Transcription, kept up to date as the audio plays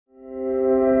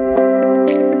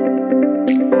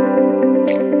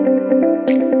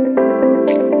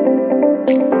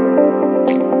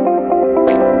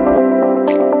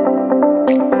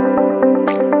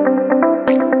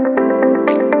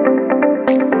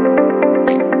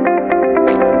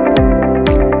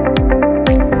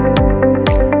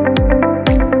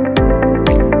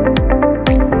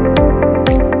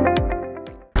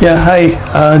Yeah,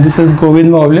 hi. This is Govind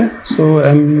Vhavle. So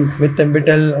I'm with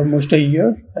Embitel almost a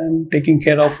year. I'm taking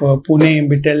care of Pune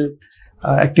Embitel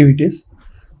activities.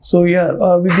 So yeah,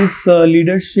 with this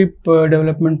leadership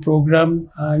development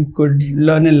program, I could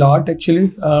learn a lot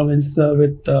actually.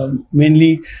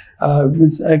 Mainly,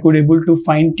 I could able to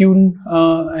fine tune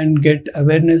and get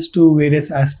awareness to various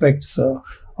aspects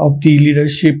of the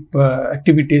leadership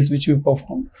activities which we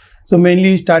perform. So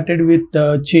mainly started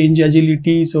with change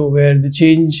agility. So where the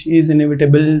change is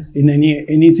inevitable in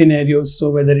any scenarios. So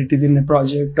whether it is in a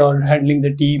project or handling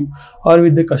the team or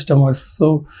with the customers.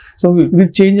 So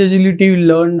with change agility, we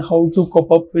learn how to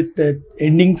cope up with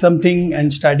ending something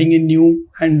and starting a new,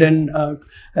 and then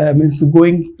means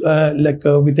going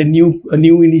with a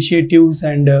new initiatives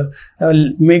and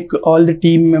make all the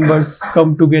team members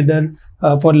come together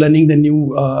for learning the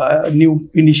new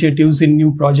initiatives in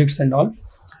new projects and all.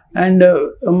 And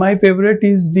my favorite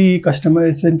is the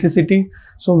customer centricity.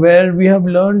 So where we have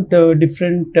learned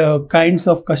different kinds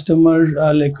of customer,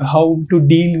 like how to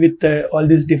deal with all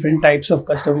these different types of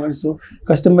customers. So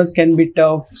customers can be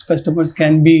tough, customers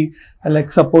can be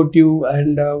like supportive,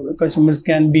 and customers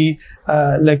can be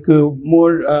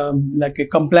more like a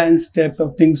compliance type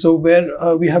of thing. So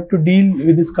where we have to deal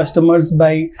with these customers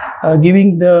by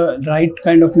giving the right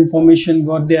kind of information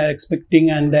what they are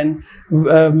expecting, and then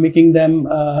making them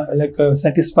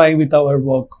satisfied with our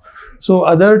work. So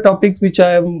other topic which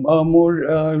I am more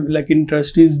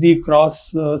interest is the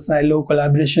cross silo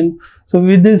collaboration. So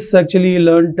with this actually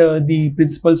learned the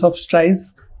principles of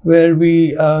strides, where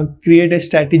we create a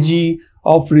strategy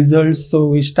of results. So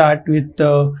we start with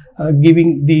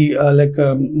giving the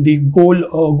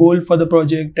goal for the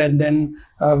project, and then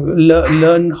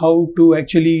learn how to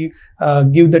actually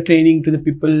give the training to the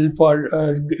people for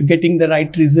getting the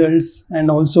right results,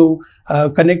 and also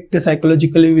connect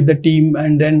psychologically with the team,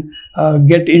 and then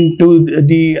get into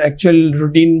the actual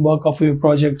routine work of your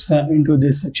projects into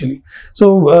this actually.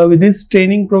 So with this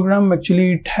training program,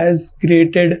 actually it has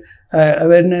created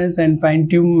awareness and fine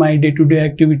tune my day-to-day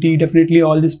activity. Definitely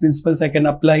all these principles I can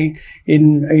apply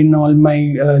in all my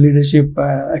leadership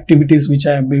activities which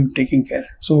I have been taking care.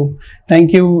 So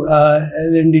thank you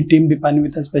L&D team,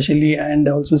 Dipanivita especially, and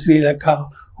also Sri Lakha,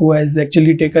 who has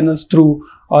actually taken us through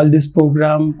all this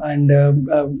program, and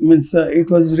it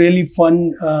was really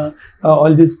fun,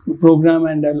 all this program,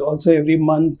 and also every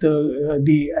month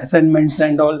the assignments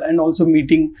and all, and also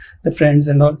meeting the friends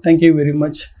and all. Thank you very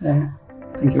much.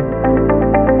 Thank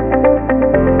you.